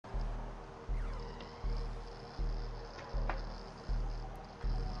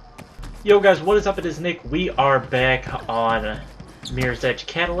Yo guys, what is up? It is Nick. We are back on Mirror's Edge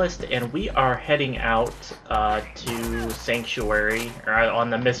Catalyst, and we are heading out to Sanctuary, or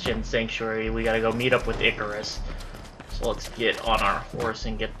on the Mission Sanctuary. We gotta go meet up with Icarus. So let's get on our horse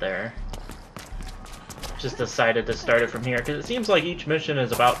and get there. Just decided to start it from here, because it seems like each mission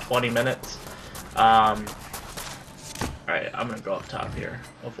is about 20 minutes. Alright, I'm gonna go up top here.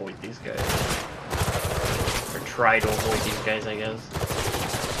 Avoid these guys. Or try to avoid these guys, I guess.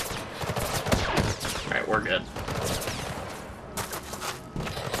 Alright, we're good.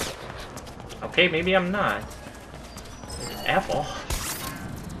 Okay, maybe I'm not. F off.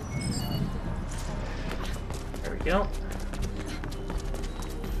 There we go.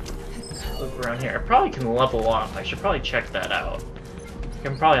 Look around here. I probably can level up. I should probably check that out. I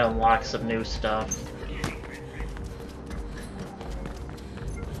can probably unlock some new stuff.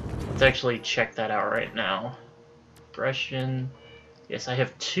 Let's actually check that out right now. Aggression. Yes, I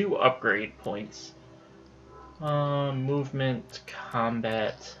have 2 upgrade points. Movement,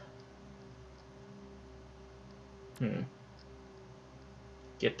 combat.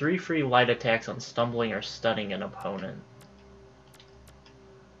 Get 3 free light attacks on stumbling or stunning an opponent.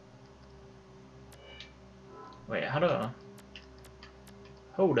 Wait, how do...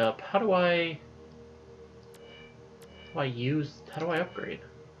 Hold up, how do I use... How do I upgrade?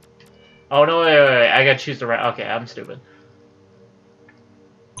 Oh, no, wait, I gotta choose the right... Okay, I'm stupid.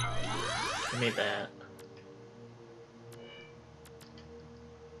 Give me that.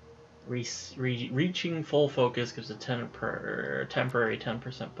 Reaching full focus gives a temporary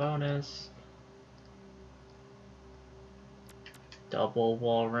 10% bonus. Double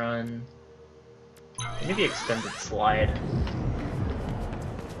wall run. Maybe extended slide.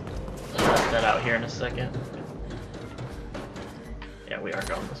 I'll test that out here in a second. Yeah, we are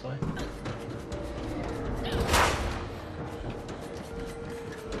going this way.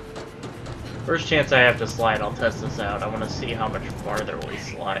 First chance I have to slide, I'll test this out. I want to see how much farther we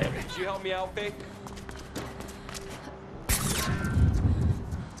slide. Could you help me out, Vic?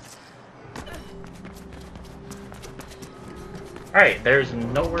 Alright, there's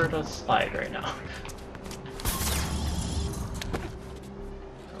nowhere to slide right now.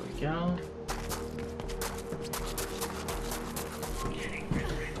 There we go.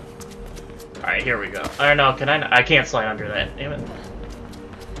 Alright, here we go. I don't know, can I can't slide under that, damn it.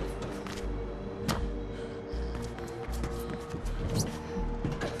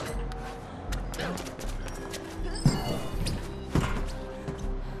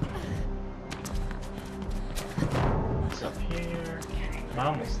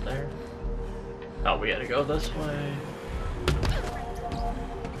 Almost there. Oh, we gotta go this way.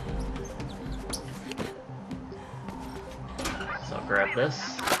 So I'll grab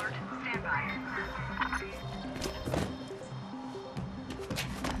this.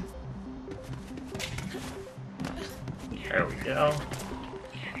 There we go.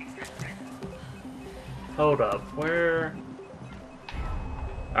 Hold up, where?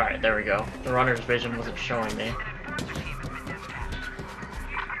 Alright, there we go. The runner's vision wasn't showing me.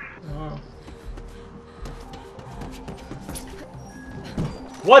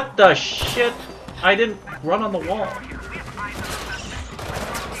 What the shit? I didn't run on the wall.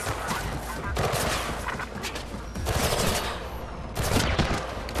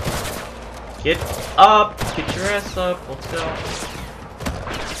 Get up! Get your ass up. Let's go.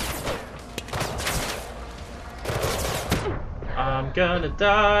 I'm gonna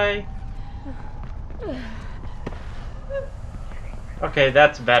die. Okay,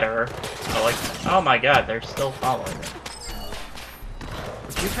 that's better. Oh my god, they're still following me.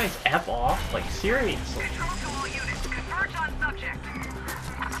 You guys F off? Like, seriously?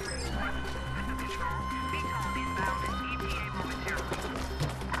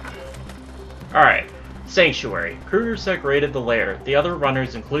 Alright. Sanctuary. Kruger raided the lair. The other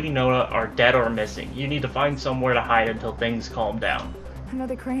runners, including Noah, are dead or missing. You need to find somewhere to hide until things calm down.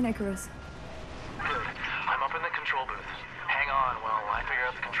 Another crane, Icarus. Good. I'm up in the control booth. Hang on while I figure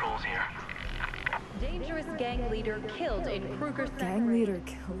out the controls here. Dangerous gang leader killed in Kruger's Gang leader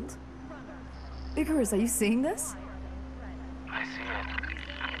killed? Icarus, are you seeing this? I see it.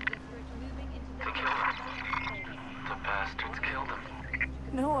 They killed him. The bastards killed him.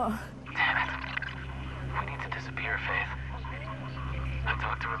 Noah. Damn it. We need to disappear, Faith. I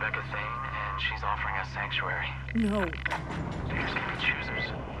talked to Rebecca Thane, and she's offering us sanctuary. No. There's gonna be choosers.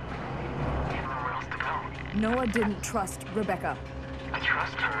 We have nowhere else to go. Noah didn't trust Rebecca. I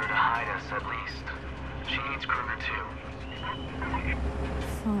trust her to hide us at least. She needs Kruger too.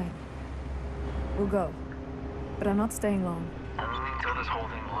 Fine. We'll go. But I'm not staying long. Only until this whole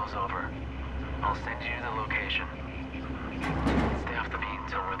thing blows over. I'll send you the location. Stay off the beat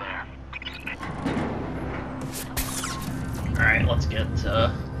until we're there. Alright, let's get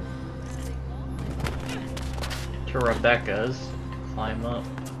to Rebecca's. Climb up.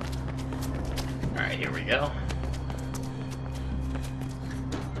 Alright, here we go.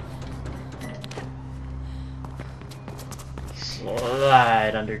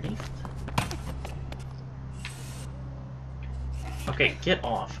 Slide underneath. Okay, get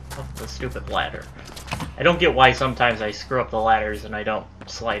off of the stupid ladder. I don't get why sometimes I screw up the ladders and I don't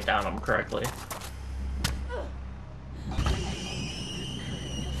slide down them correctly.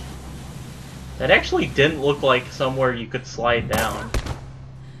 That actually didn't look like somewhere you could slide down.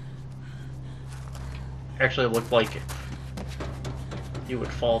 Actually looked like you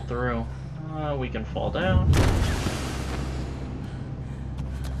would fall through. We can fall down.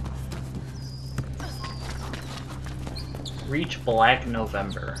 Reach Black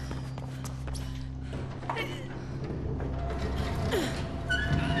November.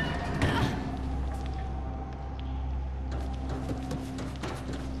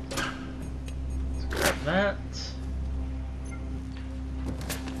 That.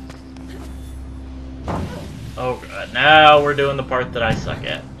 Oh god, now we're doing the part that I suck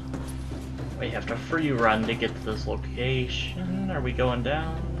at. We have to free run to get to this location. Are we going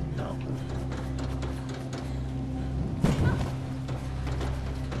down? No.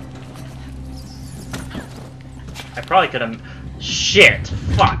 I probably could have... Shit!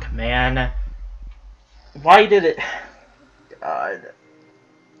 Fuck, man. Why did it... God.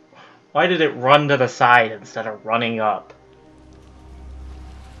 Why did it run to the side instead of running up?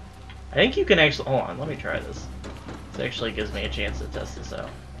 I think you can actually... Hold on, let me try this. This actually gives me a chance to test this out.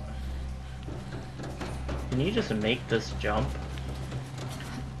 Can you just make this jump?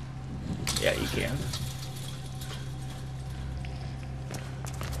 Yeah, you can.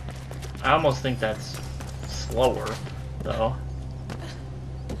 I almost think that's slower, though.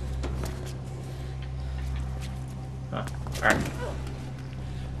 Huh, alright.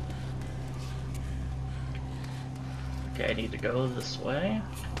 Okay, I need to go this way.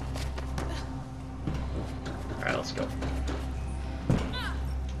 Alright, let's go.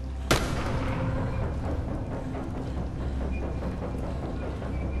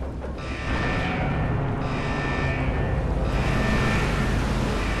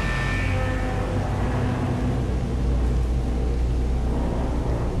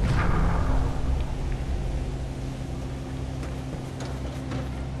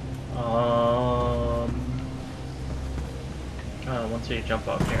 Once you jump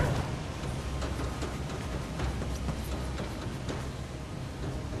up here.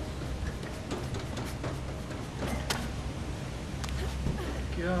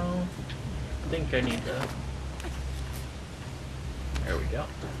 Go. I think I need to. There we go.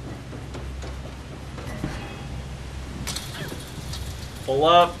 Pull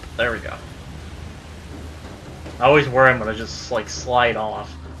up. There we go. I always worry I'm gonna just like slide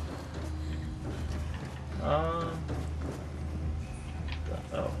off.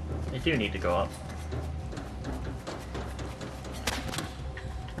 Oh, I do need to go up.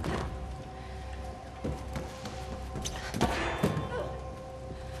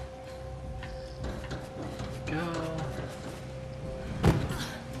 Go.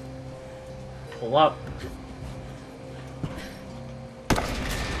 Pull up.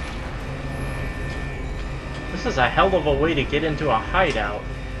 This is a hell of a way to get into a hideout.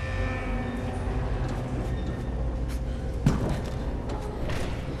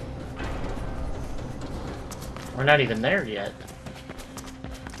 We're not even there yet.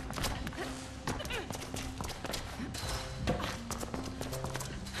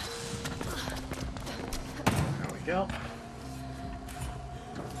 There we go.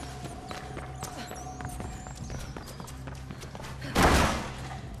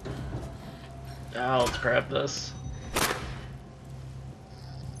 Oh, let's grab this.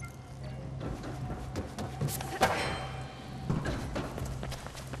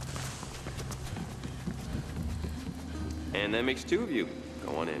 And that makes two of you.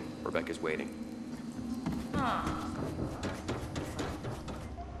 Go on in. Rebecca's waiting.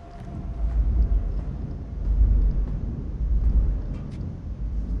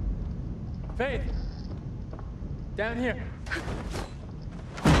 Faith! Down here.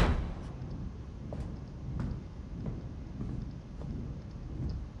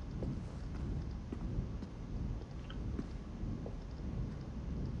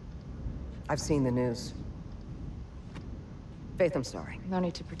 I've seen the news. Faith, I'm sorry. No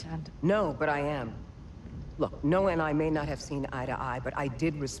need to pretend. No, but I am. Look, Noah and I may not have seen eye to eye, but I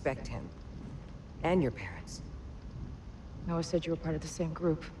did respect him. And your parents. Noah said you were part of the same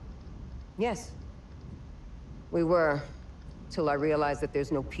group. Yes. We were. till I realize that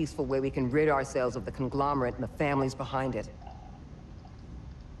there's no peaceful way we can rid ourselves of the conglomerate and the families behind it.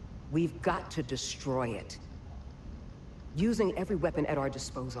 We've got to destroy it. Using every weapon at our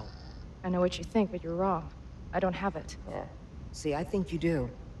disposal. I know what you think, but you're wrong. I don't have it. Yeah. See, I think you do.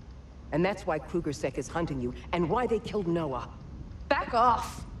 And that's why Krugersek is hunting you, and why they killed Noah. Back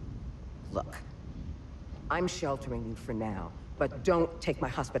off! Look, I'm sheltering you for now, but don't take my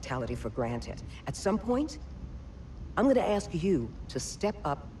hospitality for granted. At some point, I'm gonna ask you to step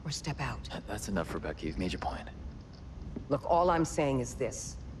up or step out. That's enough, Rebecca. You've made your point. Look, all I'm saying is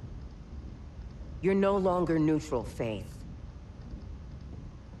this. You're no longer neutral, Faith.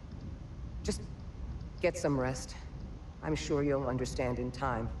 Just get some rest. I'm sure you'll understand in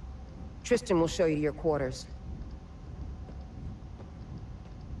time. Tristan will show you your quarters.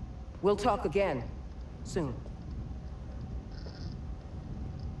 We'll talk again, soon.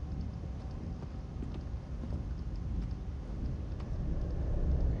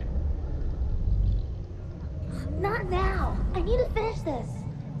 Not now. I need to finish this.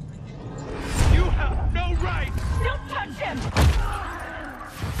 You have no right! Don't touch him!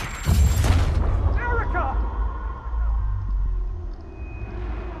 Erica!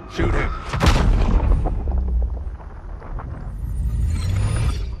 Shoot him.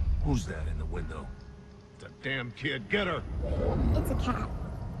 Who's that in the window? It's a damn kid. Get her! It's a cat.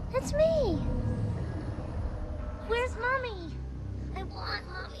 That's me. Where's Mommy? I want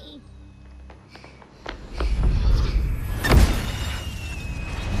Mommy.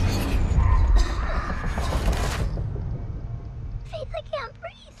 Faith, I can't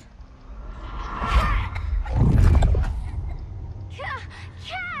breathe. Cat!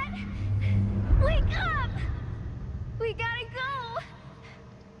 Wake up! We gotta go!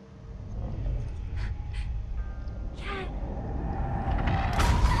 Cat.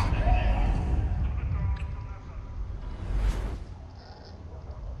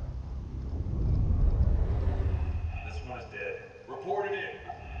 This one is dead. Report it in.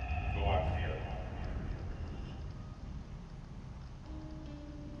 Go after the other one.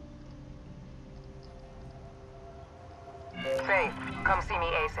 Faith, come see me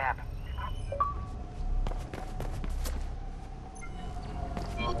ASAP.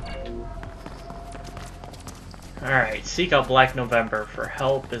 Alright, seek out Black November for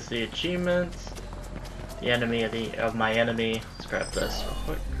help is the achievement. The enemy of my enemy. Let's grab this real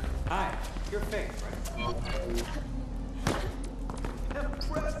quick. Hi, you're Faith, right?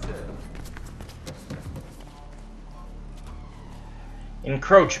 Impressive.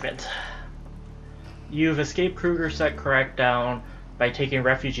 Encroachment. You've escaped Krugersek crackdown by taking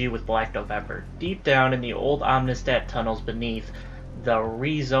refuge with Black November. Deep down in the old Omnistat tunnels beneath the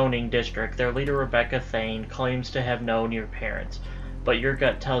rezoning district, their leader Rebecca Thane claims to have known your parents, but your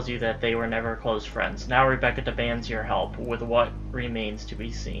gut tells you that they were never close friends. Now Rebecca demands your help, with what remains to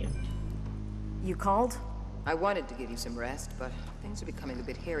be seen. You called? I wanted to give you some rest, but things are becoming a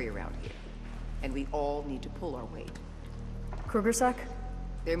bit hairy around here. And we all need to pull our weight. Krugersek?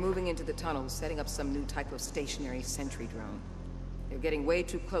 They're moving into the tunnels, setting up some new type of stationary sentry drone. They're getting way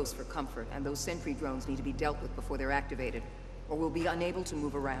too close for comfort, and those sentry drones need to be dealt with before they're activated, or we'll be unable to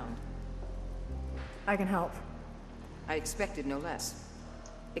move around. I can help. I expected no less.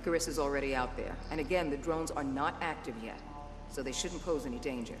 Icarus is already out there, and again, the drones are not active yet, so they shouldn't pose any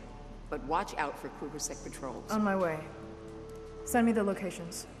danger. But watch out for Krugersek patrols. On my way. Send me the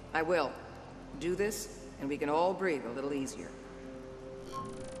locations. I will. Do this, and we can all breathe a little easier.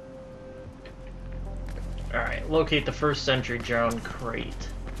 Alright, locate the first sentry drone crate.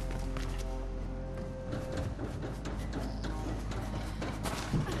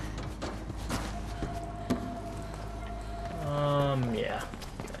 Yeah.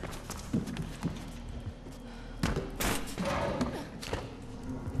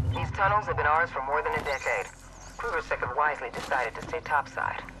 These tunnels have been ours for more than a decade. Krugersek have wisely decided to stay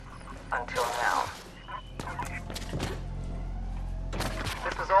topside. Until now.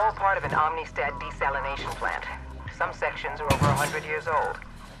 This was all part of an Omnistat desalination plant. Some sections are over 100 years old.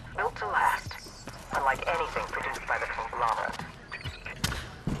 Built to last. Unlike anything produced by the conglomerate.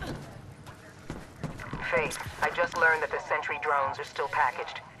 Faith, I just learned that the sentry drones are still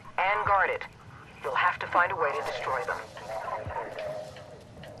packaged. And guarded. You'll have to find a way to destroy them.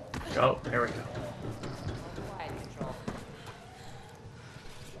 Oh, there we go.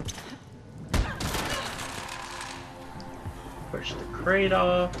 Push the crate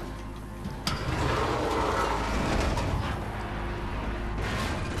off.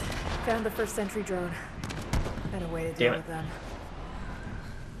 Found the first sentry drone. Better way to deal with them.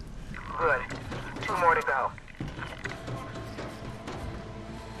 Good. 2 more to go.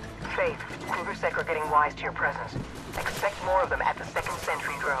 Faith, Krugersec are getting wise to your presence. Expect more of them at the second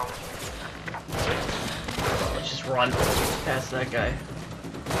sentry drone. Let's just run past that guy.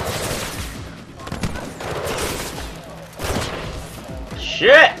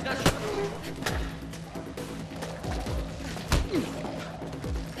 Shit!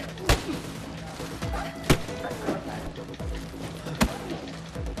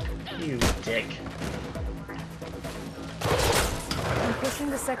 You dick. I'm pushing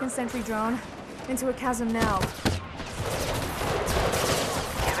the second sentry drone into a chasm now.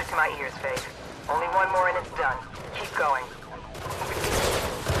 Music to my ears, Faith. Only one more and it's done. Keep going.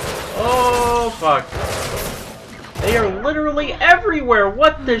 Oh, fuck. They are literally everywhere!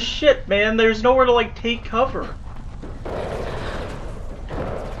 What the shit, man? There's nowhere to, like, take cover.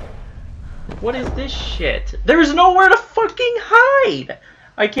 What is this shit? There's nowhere to fucking hide!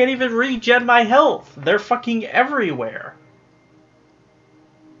 I can't even regen my health. They're fucking everywhere.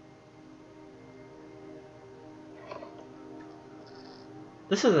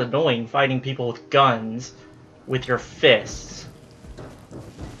 This is annoying, fighting people with guns with your fists.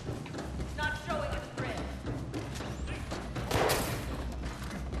 Not showing its grid.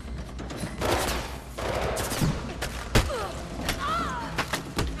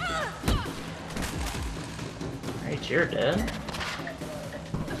 Alright, you're dead.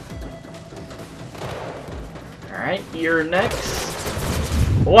 Alright, you're next.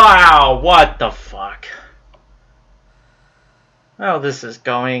 Wow, what the fuck? Oh, this is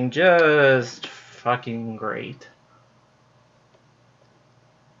going just fucking great.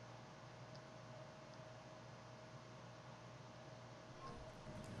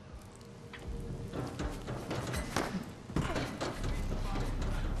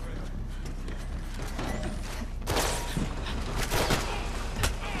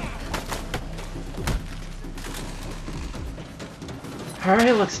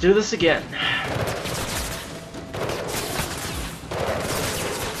 Alright, let's do this again.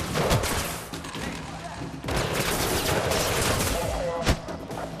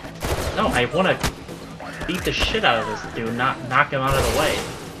 No, I want to beat the shit out of this dude, not knock him out of the way.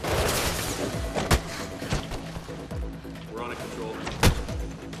 We're on a control.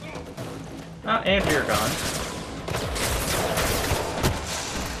 Oh, and you're gone.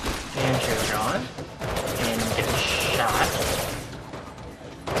 And you're gone. And I'm getting shot.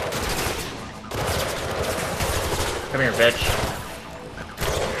 Come here, bitch.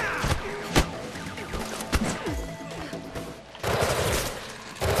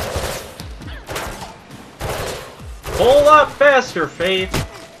 Pull up faster, Faith!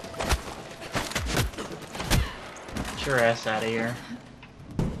 Get your ass out of here.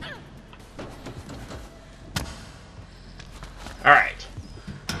 Alright.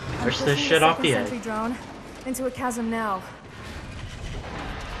 Push this shit off the edge. Sentry drone into a chasm now.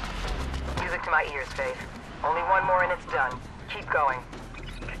 Music to my ears, Faith. Only one more and it's done. Keep going.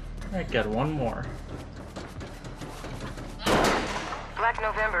 Alright, got one more. Black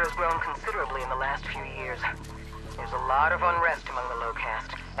November has grown considerably in the last few years. There's a lot of unrest among the low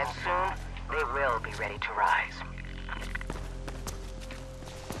caste, and soon they will be ready to rise.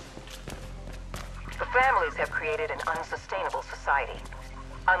 The families have created an unsustainable society.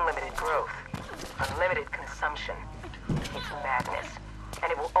 Unlimited growth, unlimited consumption. It's madness,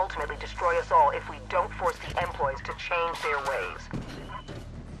 and it will ultimately destroy us all if we don't force the employees to change their ways.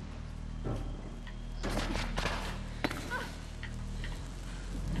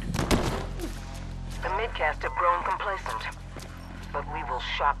 The mid-caste have grown complacent, but we will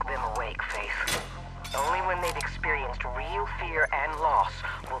shock them awake, Faith. Only when they've experienced real fear and loss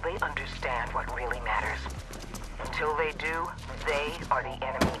will they understand what really matters. Until they do, they are the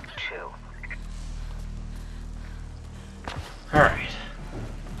enemy too. Alright.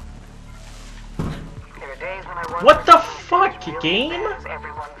 There are days when I wonder What the if fuck, really game? as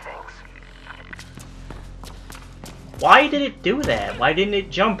everyone thinks. Why did it do that? Why didn't it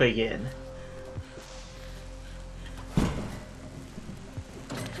jump again?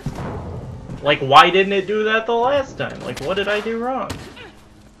 Like, why didn't it do that the last time? Like, what did I do wrong?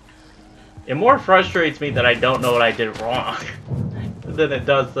 It more frustrates me that I don't know what I did wrong than it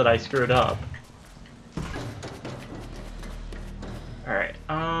does that I screwed up. Alright,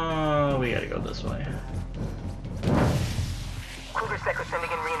 we gotta go this way. Krugersec are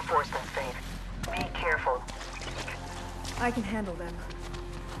sending in reinforcements, Faith. Be careful. I can handle them.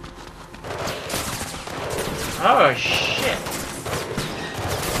 Oh, shit!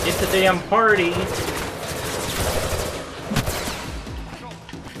 Get the damn party!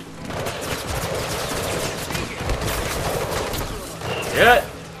 Shit!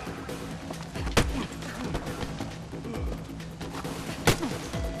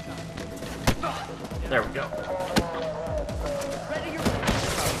 There we go.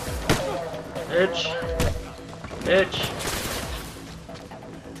 Bitch. Bitch.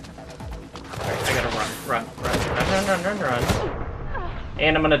 Alright, I gotta run. Run.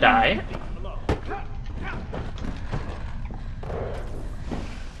 And I'm gonna die.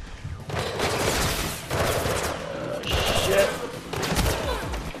 Shit.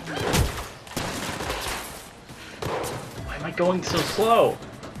 Why am I going so slow?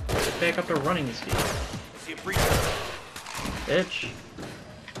 Get back up to running speed. Bitch.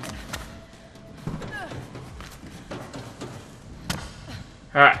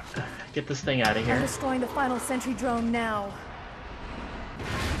 Alright, get this thing out of here. I'm destroying the final sentry drone now.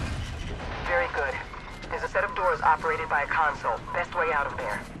 Very good. There's a set of doors operated by a console. Best way out of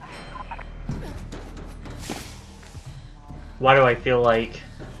there. Why do I feel like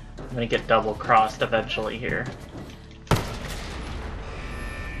I'm gonna get double-crossed eventually here?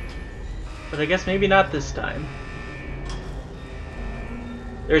 But I guess maybe not this time.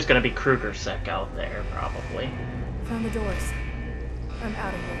 There's gonna be Kruger-sec out there, probably. Found the doors. I'm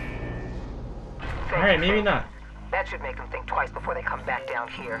out of here. Alright, maybe not. That should make them think twice before they come back down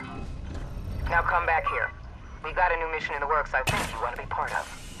here. Now come back here. We got a new mission in the works I think you want to be part of.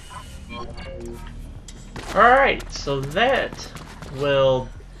 Alright, so that will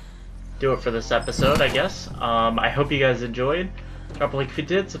do it for this episode, I guess. I hope you guys enjoyed. Drop a like if you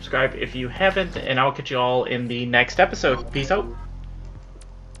did, subscribe if you haven't, and I'll catch you all in the next episode. Peace out.